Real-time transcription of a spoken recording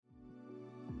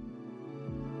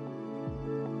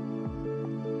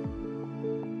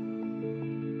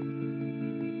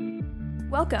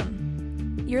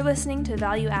Welcome. You're listening to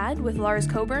Value Add with Lars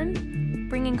Coburn,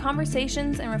 bringing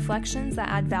conversations and reflections that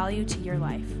add value to your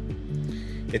life.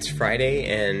 It's Friday,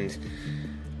 and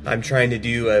I'm trying to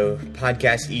do a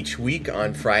podcast each week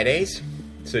on Fridays.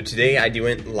 So today I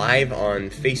went live on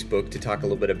Facebook to talk a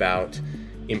little bit about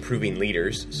improving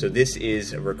leaders. So this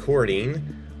is a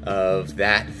recording of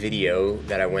that video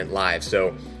that I went live.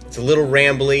 So it's a little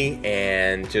rambly,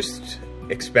 and just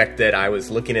expect that I was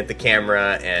looking at the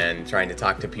camera and trying to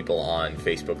talk to people on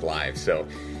Facebook Live. So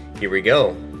here we go.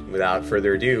 Without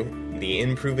further ado, the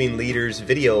Improving Leaders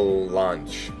video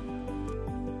launch.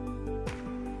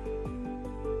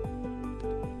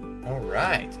 All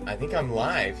right, I think I'm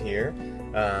live here.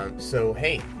 So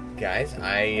hey guys,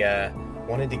 I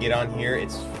wanted to get on here.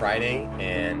 It's Friday,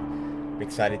 and I'm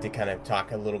excited to kind of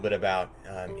talk a little bit about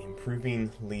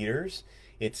improving leaders.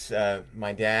 It's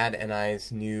my dad and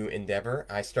I's new endeavor.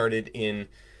 I started in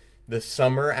the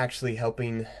summer actually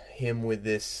helping him with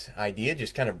this idea,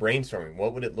 just kind of brainstorming.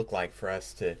 What would it look like for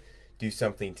us to do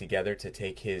something together to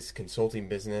take his consulting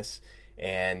business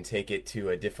and take it to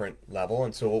a different level?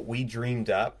 And so what we dreamed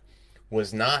up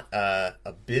was not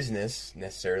a business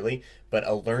necessarily, but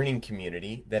a learning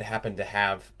community that happened to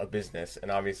have a business.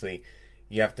 And obviously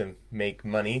you have to make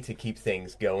money to keep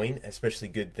things going, especially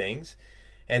good things.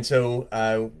 And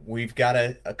so we've got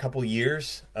a couple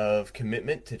years of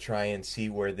commitment to try and see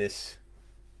where this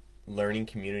learning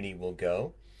community will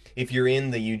go. If you're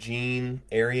in the Eugene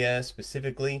area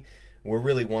specifically, we're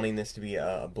really wanting this to be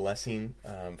a blessing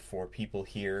for people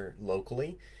here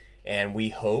locally. And we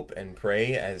hope and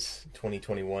pray as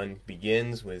 2021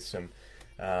 begins with some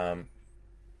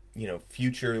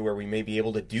future where we may be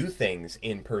able to do things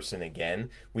in person again.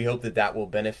 We hope that that will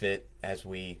benefit as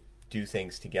we do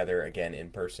things together again in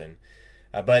person.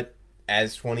 But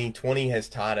as 2020 has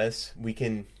taught us, we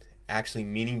can actually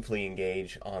meaningfully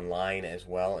engage online as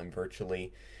well and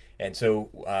virtually. And so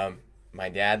my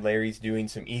dad, Larry's doing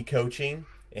some e-coaching.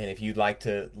 And if you'd like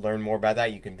to learn more about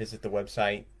that, you can visit the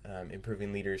website,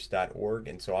 improvingleaders.org.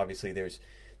 And so obviously there's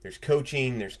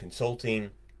coaching, there's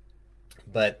consulting,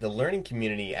 but the learning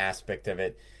community aspect of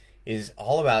it is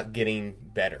all about getting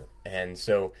better. And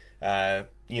so,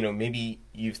 maybe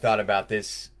you've thought about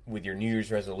this with your New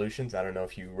Year's resolutions. I don't know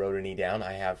if you wrote any down.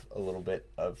 I have a little bit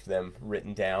of them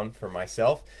written down for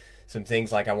myself. Some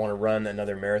things like I want to run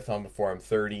another marathon before I'm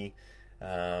 30.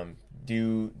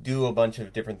 Do a bunch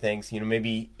of different things.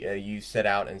 Maybe you set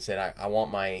out and said, I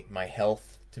want my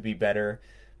health to be better.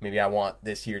 Maybe I want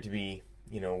this year to be,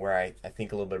 where I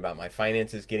think a little bit about my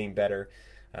finances getting better.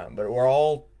 But we're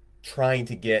all trying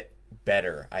to get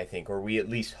better, I think, or we at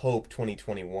least hope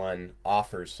 2021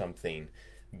 offers something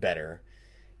better.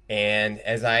 And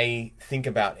as I think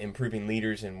about improving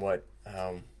leaders and what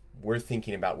we're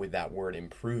thinking about with that word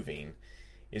improving,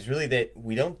 is really that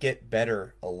we don't get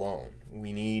better alone.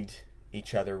 We need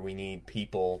each other. We need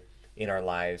people in our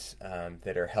lives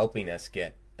that are helping us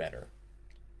get better.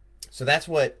 So that's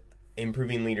what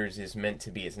improving leaders is meant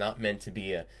to be. It's not meant to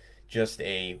be just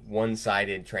a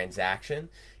one-sided transaction.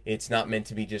 It's not meant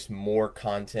to be just more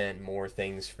content, more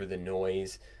things for the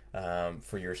noise,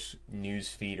 for your news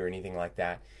feed or anything like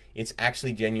that. It's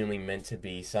actually genuinely meant to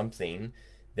be something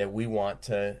that we want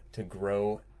to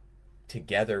grow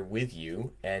together with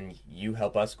you, and you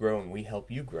help us grow and we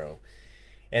help you grow.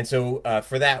 And so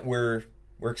for that, we're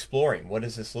exploring, what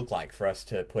does this look like for us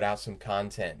to put out some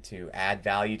content to add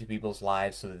value to people's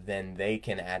lives so that then they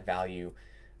can add value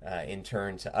in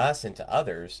turn to us and to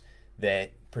others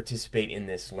that participate in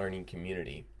this learning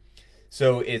community.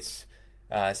 So it's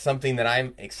something that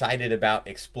I'm excited about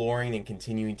exploring and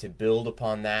continuing to build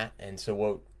upon that. And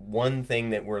so one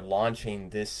thing that we're launching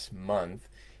this month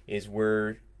is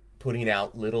we're putting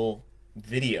out little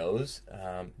videos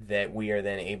that we are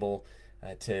then able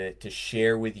to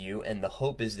share with you. And the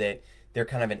hope is that they're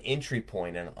kind of an entry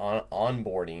point and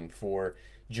onboarding for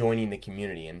joining the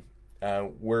community. And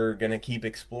we're going to keep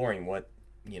exploring what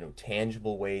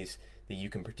tangible ways that you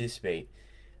can participate,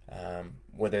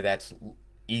 whether that's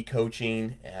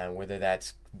e-coaching, whether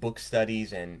that's book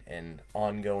studies and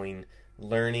ongoing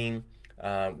learning,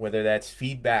 whether that's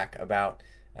feedback about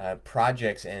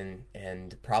projects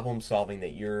and problem solving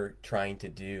that you're trying to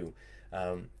do.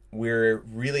 We're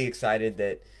really excited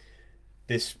that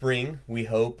this spring, we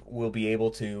hope we'll be able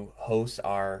to host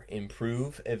our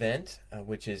Improve event,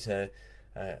 which is a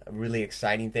really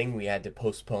exciting thing. We had to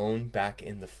postpone back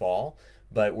in the fall,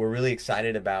 but we're really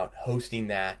excited about hosting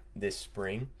that this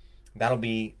spring. That'll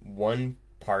be one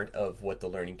part of what the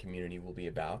learning community will be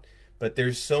about, but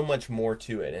there's so much more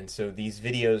to it. And so these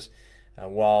videos,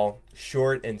 while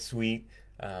short and sweet,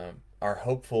 are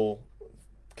hopeful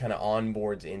kind of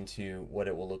onboards into what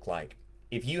it will look like.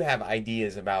 If you have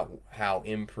ideas about how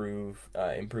improving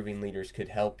leaders could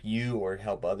help you or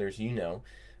help others,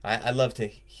 I'd love to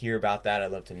hear about that.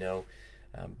 I'd love to know.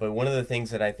 But one of the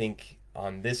things that I think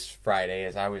on this Friday,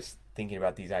 as I was thinking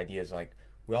about these ideas, like,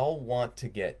 we all want to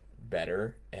get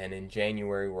better, and in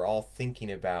January we're all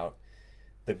thinking about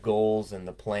the goals and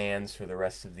the plans for the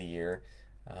rest of the year.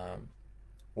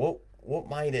 What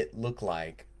might it look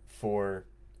like for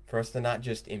us to not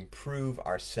just improve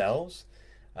ourselves,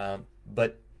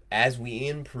 but as we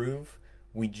improve,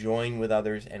 we join with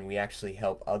others and we actually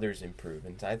help others improve.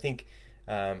 And so I think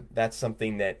that's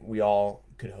something that we all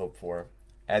could hope for.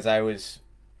 As I was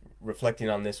reflecting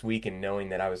on this week and knowing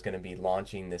that I was going to be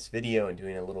launching this video and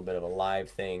doing a little bit of a live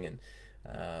thing,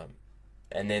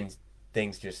 and then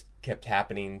things just kept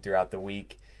happening throughout the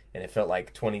week, and it felt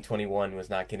like 2021 was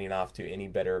not getting off to any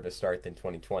better of a start than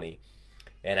 2020.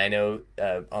 And I know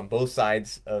on both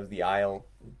sides of the aisle,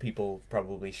 people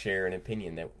probably share an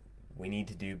opinion that we need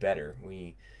to do better.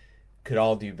 We could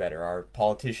all do better. Our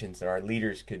politicians and our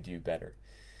leaders could do better.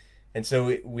 And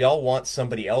so we all want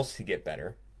somebody else to get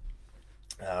better.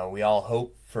 We all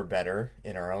hope for better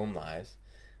in our own lives.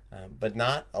 But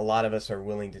not a lot of us are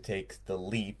willing to take the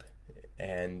leap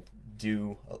and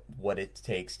do what it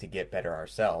takes to get better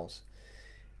ourselves.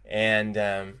 And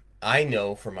I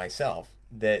know for myself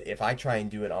that if I try and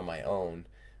do it on my own,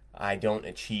 I don't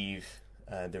achieve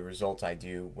the results I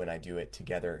do when I do it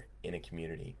together in a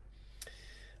community.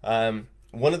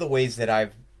 One of the ways that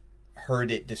I've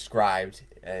heard it described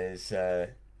as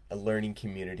learning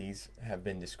communities have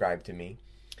been described to me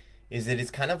is that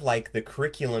it's kind of like the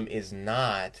curriculum is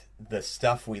not the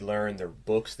stuff we learn, the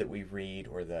books that we read,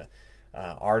 or the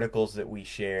articles that we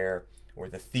share, or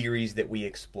the theories that we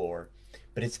explore,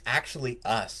 but it's actually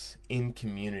us in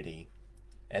community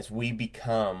as we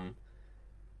become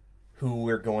who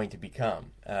we're going to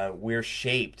become. We're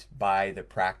shaped by the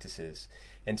practices.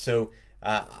 And so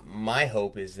my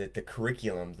hope is that the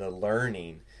curriculum, the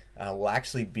learning, will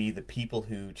actually be the people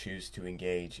who choose to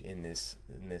engage in this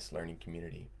learning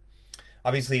community.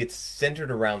 Obviously, it's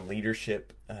centered around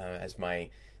leadership, as my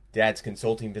dad's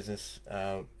consulting business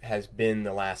has been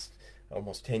the last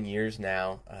almost 10 years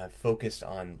now, focused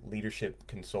on leadership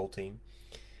consulting.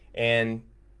 And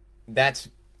that's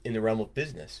in the realm of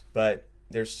business. But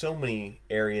there's so many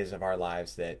areas of our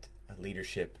lives that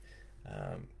leadership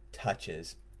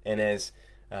touches. And as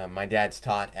my dad's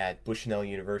taught at Bushnell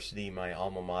University, my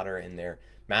alma mater, in their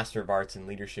Master of Arts in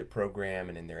Leadership program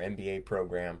and in their MBA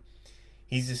program,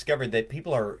 he's discovered that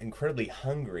people are incredibly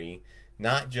hungry,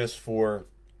 not just for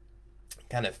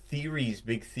kind of theories,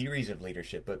 big theories of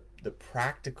leadership, but the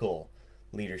practical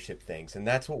leadership things. And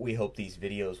that's what we hope these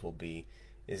videos will be,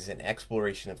 is an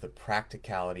exploration of the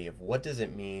practicality of what does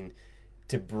it mean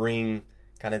to bring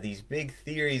kind of these big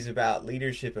theories about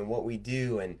leadership and what we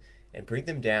do and bring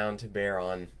them down to bear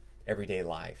on everyday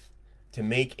life, to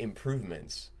make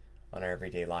improvements on our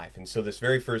everyday life. And so this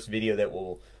very first video that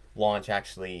will launch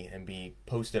actually and be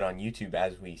posted on YouTube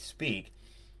as we speak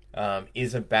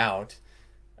is about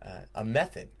a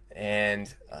method.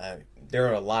 And there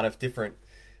are a lot of different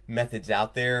methods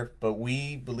out there, but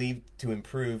we believe to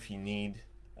improve you need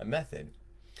a method.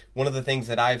 One of the things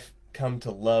that I've come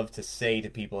to love to say to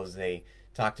people as they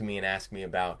talk to me and ask me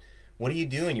about, what are you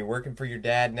doing? You're working for your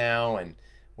dad now, and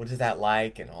what is that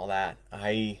like and all that?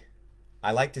 I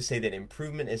like to say that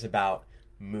improvement is about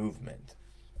movement,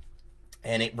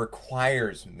 and it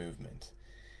requires movement.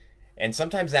 And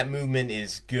sometimes that movement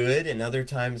is good, and other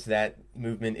times that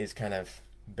movement is kind of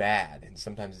bad, and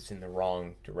sometimes it's in the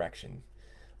wrong direction.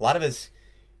 A lot of us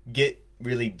get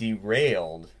really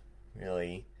derailed,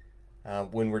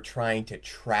 when we're trying to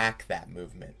track that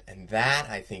movement. And that,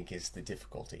 I think, is the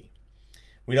difficulty.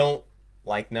 We don't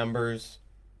like numbers.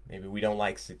 Maybe we don't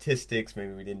like statistics.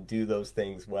 Maybe we didn't do those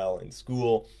things well in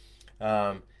school.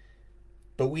 But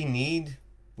we need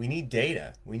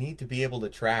data. We need to be able to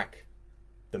track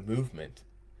the movement.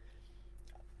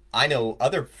 I know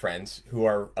other friends who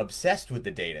are obsessed with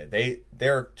the data.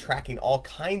 They're tracking all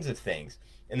kinds of things,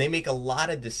 and they make a lot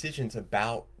of decisions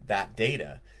about that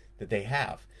data that they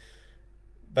have.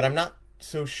 But I'm not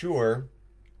so sure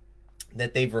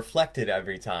that they've reflected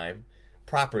every time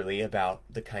properly about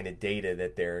the kind of data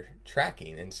that they're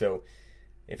tracking. And so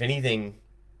if anything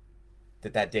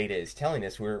that data is telling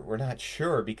us, we're not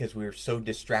sure because we're so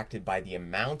distracted by the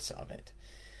amounts of it.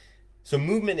 So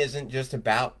movement isn't just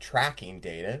about tracking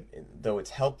data, though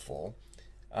it's helpful.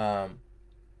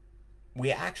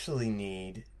 We actually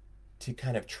need to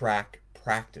kind of track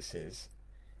practices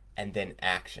and then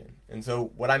action. And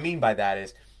so what I mean by that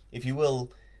is, if you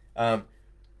will,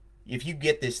 if you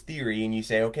get this theory and you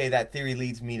say, okay, that theory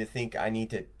leads me to think I need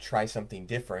to try something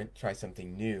different, try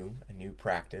something new, a new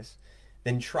practice,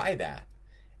 then try that.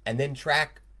 And then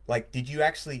track, like, did you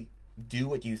actually do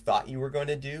what you thought you were going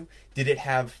to do? Did it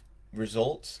have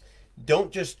results?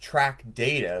 Don't just track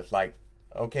data like,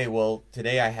 okay, well,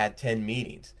 today I had 10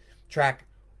 meetings. Track,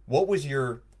 what was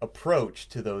your approach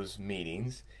to those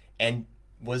meetings, and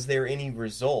was there any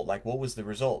result? Like, what was the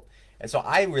result? And so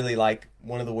I really like,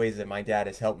 one of the ways that my dad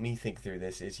has helped me think through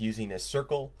this is using a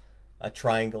circle, a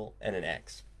triangle, and an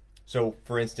X. So,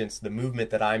 for instance, the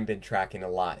movement that I've been tracking a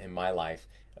lot in my life,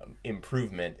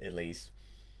 improvement at least,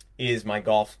 is my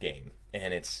golf game.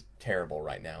 And it's terrible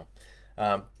right now.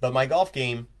 But my golf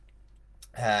game,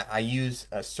 I use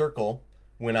a circle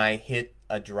when I hit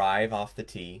a drive off the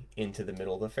tee into the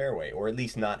middle of the fairway, or at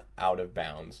least not out of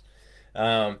bounds.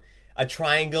 A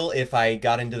triangle if I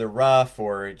got into the rough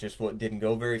or just didn't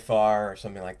go very far or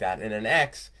something like that. And an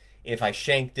X if I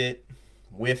shanked it,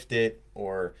 whiffed it,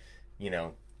 or,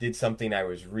 did something I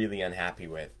was really unhappy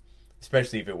with,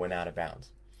 especially if it went out of bounds.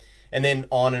 And then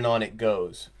on and on it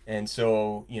goes. And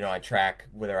so, I track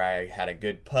whether I had a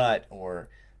good putt or,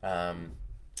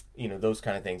 those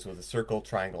kind of things with a circle,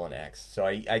 triangle, and X. So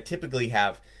I typically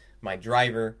have my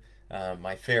driver,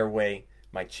 my fairway,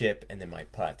 my chip, and then my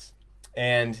putts.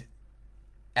 And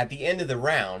at the end of the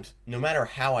round, no matter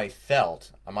how I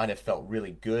felt, I might have felt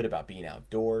really good about being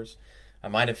outdoors. I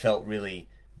might have felt really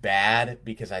bad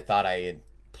because I thought I had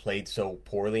played so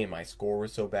poorly and my score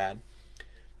was so bad.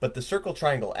 But the circle,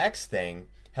 triangle, X thing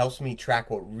helps me track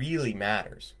what really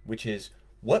matters, which is,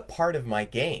 what part of my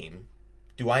game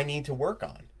do I need to work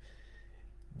on?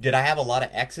 Did I have a lot of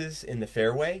X's in the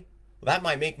fairway? Well, that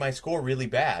might make my score really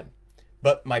bad.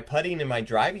 But my putting and my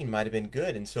driving might have been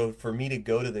good, and so for me to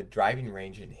go to the driving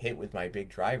range and hit with my big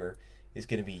driver is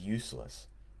going to be useless.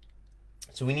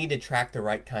 So we need to track the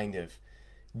right kind of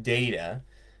data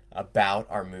about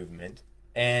our movement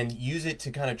and use it to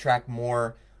kind of track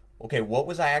more, okay, what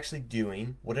was I actually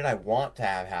doing? What did I want to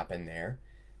have happen there?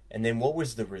 And then what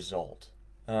was the result?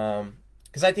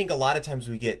 Because I think a lot of times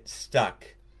we get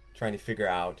stuck trying to figure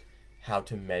out how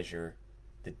to measure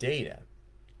the data.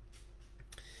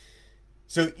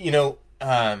 So,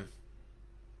 I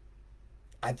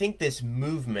think this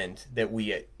movement that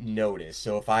we notice,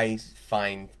 so if I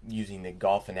find, using the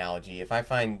golf analogy, if I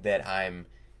find that I'm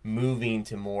moving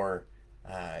to more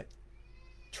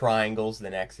triangles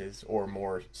than X's or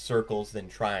more circles than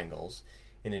triangles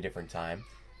in a different time,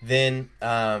 then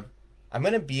I'm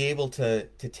going to be able to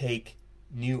take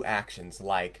new actions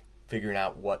like figuring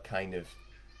out what kind of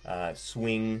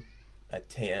swing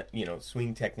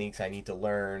techniques I need to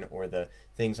learn, or the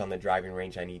things on the driving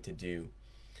range I need to do.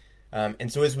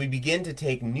 And so as we begin to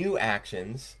take new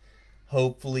actions,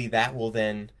 hopefully that will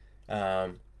then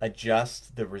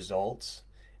adjust the results,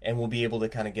 and we'll be able to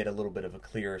kind of get a little bit of a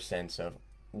clearer sense of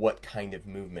what kind of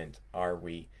movement are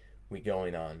we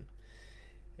going on.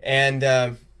 And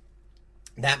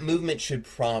that movement should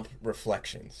prompt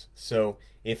reflections. So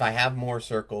if I have more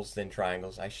circles than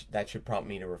triangles, that should prompt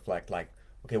me to reflect, like,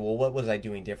 okay, well, what was I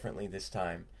doing differently this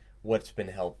time? What's been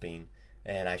helping?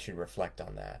 And I should reflect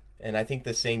on that. And I think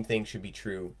the same thing should be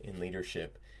true in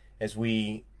leadership. As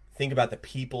we think about the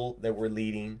people that we're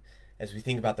leading, as we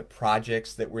think about the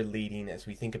projects that we're leading, as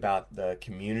we think about the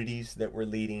communities that we're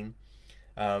leading,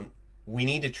 we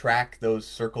need to track those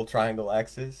circle, triangle,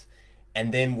 X's.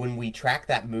 And then when we track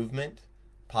that movement,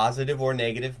 positive or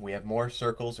negative, we have more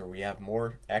circles or we have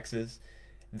more X's,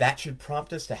 that should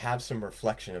prompt us to have some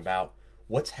reflection about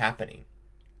what's happening,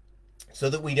 so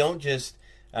that we don't just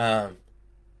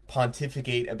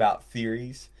pontificate about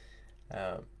theories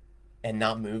and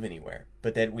not move anywhere,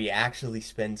 but that we actually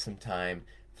spend some time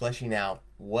fleshing out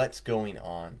what's going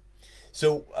on.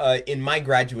 So in my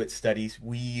graduate studies,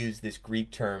 we use this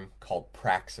Greek term called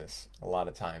praxis a lot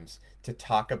of times to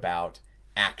talk about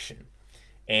action.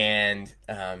 And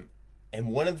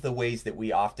one of the ways that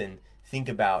we often think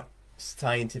about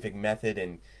scientific method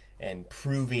and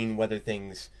proving whether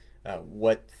things,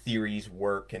 what theories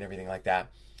work and everything like that,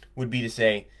 would be to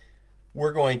say,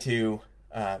 we're going to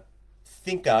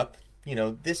think up,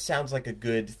 this sounds like a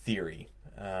good theory,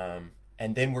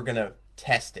 and then we're going to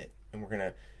test it, and we're going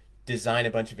to design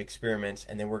a bunch of experiments,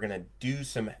 and then we're going to do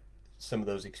some of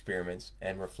those experiments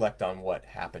and reflect on what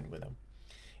happened with them.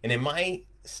 And in my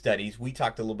studies, we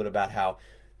talked a little bit about how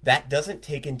that doesn't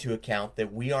take into account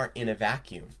that we aren't in a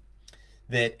vacuum,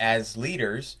 that as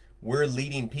leaders, we're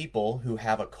leading people who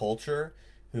have a culture,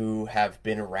 who have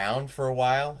been around for a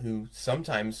while, who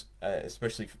sometimes,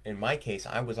 especially in my case,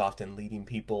 I was often leading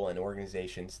people and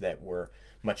organizations that were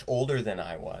much older than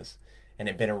I was. and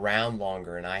had been around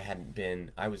longer, and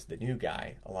I was the new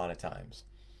guy a lot of times.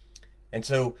 And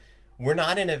so we're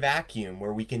not in a vacuum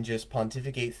where we can just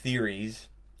pontificate theories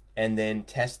and then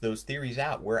test those theories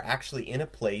out. We're actually in a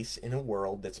place, in a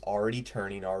world that's already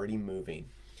turning, already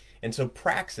moving. And so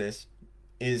praxis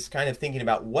is kind of thinking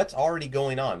about what's already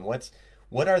going on. What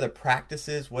are the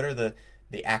practices? What are the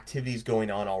activities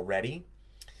going on already?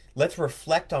 Let's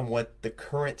reflect on what the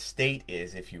current state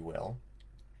is, if you will.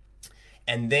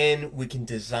 And then we can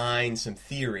design some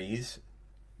theories,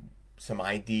 some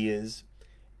ideas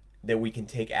that we can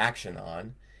take action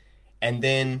on. And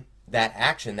then that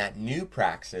action, that new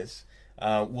praxis,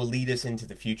 will lead us into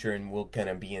the future, and we're going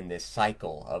to be in this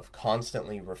cycle of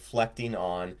constantly reflecting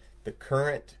on the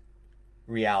current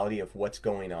reality of what's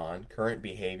going on, current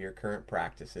behavior, current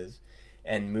practices,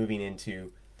 and moving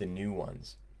into the new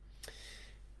ones.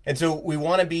 And so we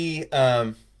want to be,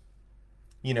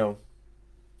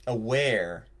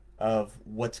 aware of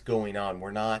what's going on.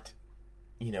 We're not,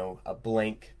 a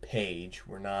blank page.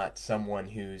 We're not someone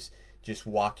who's just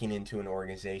walking into an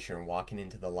organization or walking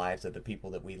into the lives of the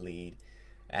people that we lead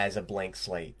as a blank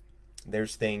slate.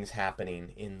 There's things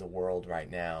happening in the world right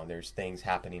now. There's things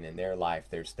happening in their life.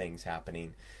 There's things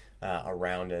happening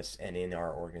around us and in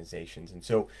our organizations. And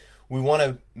so we want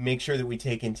to make sure that we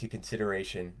take into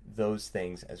consideration those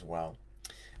things as well.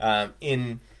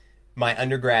 In my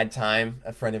undergrad time,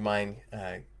 a friend of mine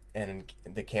and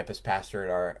the campus pastor at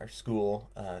our school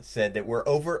said that we're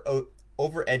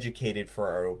overeducated for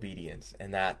our obedience,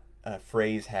 and that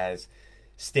phrase has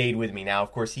stayed with me. Now,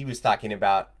 of course, he was talking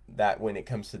about that when it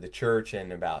comes to the church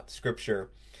and about Scripture,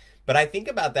 but I think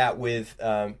about that with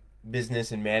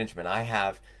business and management. I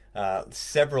have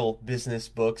several business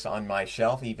books on my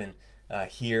shelf, even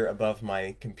here above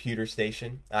my computer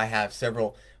station. I have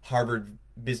several Harvard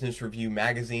Business Review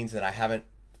magazines that I haven't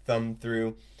thumbed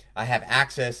through. I have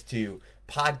access to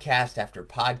podcast after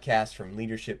podcast from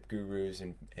leadership gurus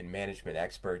and management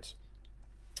experts.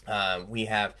 We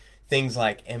have things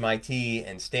like MIT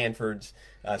and Stanford's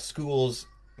schools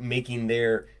making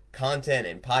their content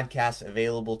and podcasts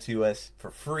available to us for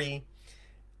free.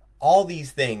 All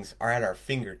these things are at our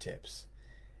fingertips.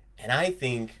 And I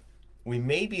think we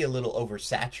may be a little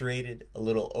oversaturated, a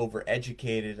little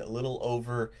overeducated, a little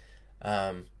over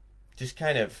just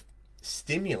kind of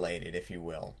stimulated, if you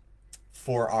will,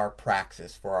 for our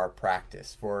praxis, for our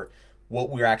practice, for what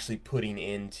we're actually putting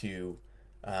into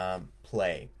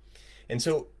play. And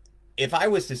so if I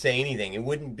was to say anything, it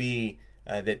wouldn't be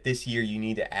that this year you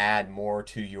need to add more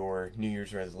to your New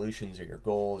Year's resolutions or your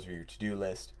goals or your to-do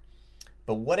list.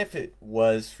 But what if it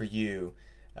was for you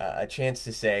a chance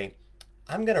to say,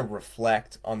 I'm going to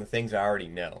reflect on the things I already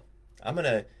know. I'm going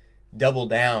to double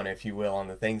down, if you will, on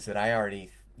the things that I already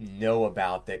know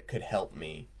about that could help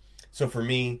me. So for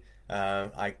me,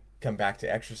 I come back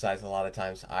to exercise a lot of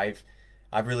times. I've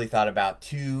really thought about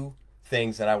two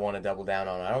things that I want to double down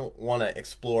on. I don't want to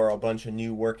explore a bunch of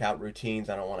new workout routines.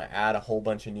 I don't want to add a whole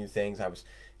bunch of new things. I was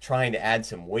trying to add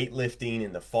some weightlifting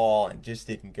in the fall and just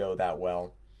didn't go that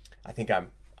well. I think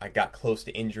I got close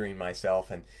to injuring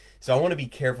myself, and so I want to be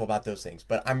careful about those things.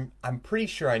 But I'm pretty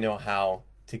sure I know how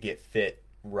to get fit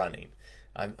running.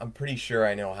 I'm pretty sure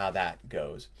I know how that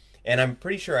goes. And I'm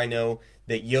pretty sure I know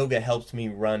that yoga helps me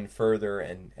run further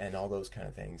and all those kind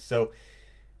of things. So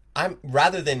I'm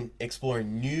rather than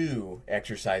exploring new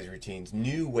exercise routines,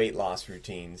 new weight loss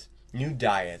routines, new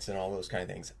diets and all those kind of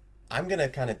things, I'm going to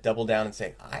kind of double down and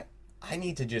say, I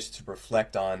need to just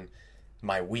reflect on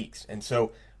my weeks. And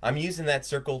so I'm using that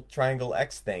circle, triangle,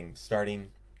 X thing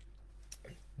starting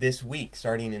this week,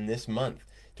 starting in this month,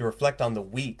 to reflect on the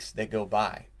weeks that go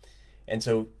by. And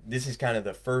so this is kind of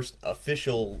the first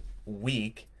official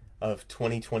week of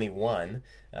 2021.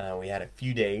 We had a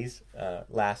few days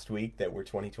last week that were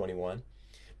 2021.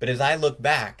 But as I look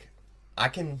back, I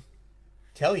can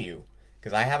tell you,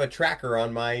 because I have a tracker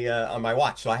on my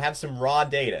watch, so I have some raw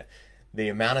data. The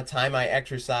amount of time I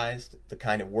exercised, the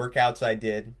kind of workouts I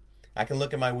did. I can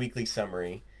look at my weekly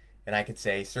summary and I could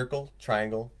say circle,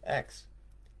 triangle, X.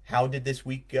 How did this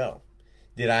week go?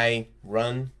 Did I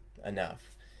run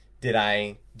enough? Did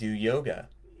I do yoga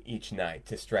each night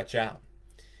to stretch out?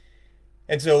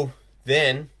 And so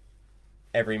then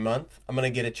every month I'm going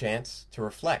to get a chance to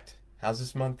reflect. How's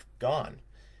this month gone?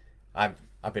 I've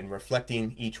been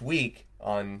reflecting each week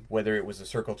on whether it was a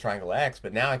circle, triangle, X,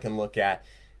 but now I can look at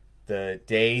the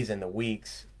days and the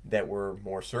weeks that were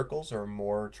more circles or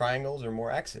more triangles or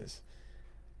more X's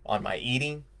on my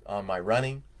eating, on my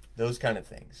running, those kind of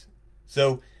things.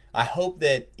 So I hope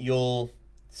that you'll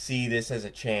see this as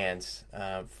a chance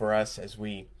for us as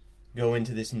we go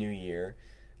into this new year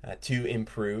to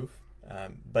improve,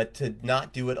 but to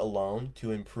not do it alone,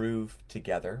 to improve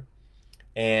together.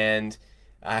 And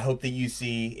I hope that you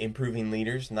see Improving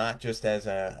Leaders not just as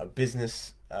a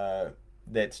business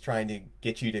that's trying to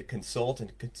get you to consult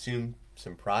and consume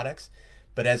some products,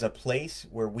 but as a place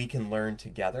where we can learn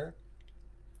together,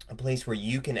 a place where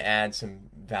you can add some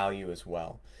value as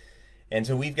well. And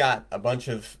so we've got a bunch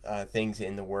of things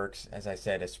in the works. As I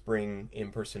said, a spring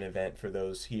in-person event for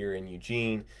those here in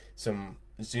Eugene, some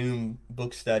Zoom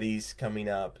book studies coming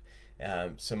up,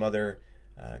 some other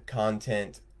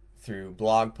content through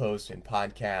blog posts and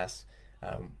podcasts.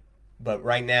 But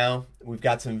right now, we've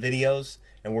got some videos,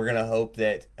 and we're going to hope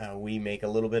that we make a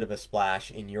little bit of a splash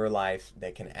in your life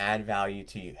that can add value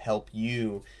to you, help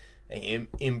you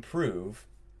improve,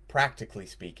 practically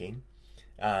speaking,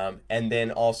 and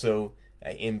then also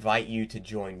invite you to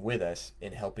join with us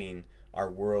in helping our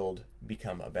world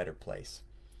become a better place.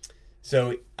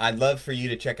 So I'd love for you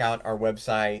to check out our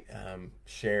website,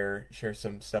 share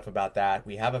some stuff about that.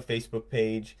 We have a Facebook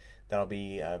page that I'll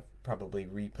be probably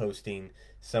reposting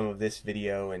some of this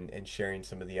video and sharing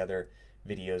some of the other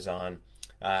videos on.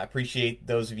 I appreciate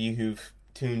those of you who've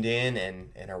tuned in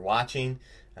and are watching.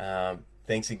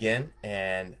 Thanks again,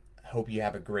 and hope you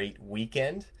have a great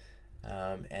weekend,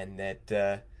 and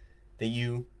that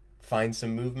you find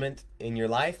some movement in your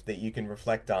life that you can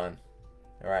reflect on.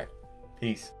 All right,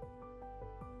 peace.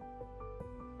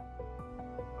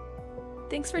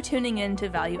 Thanks for tuning in to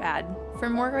Value Add. For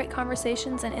more great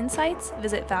conversations and insights,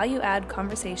 visit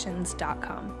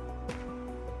valueaddconversations.com.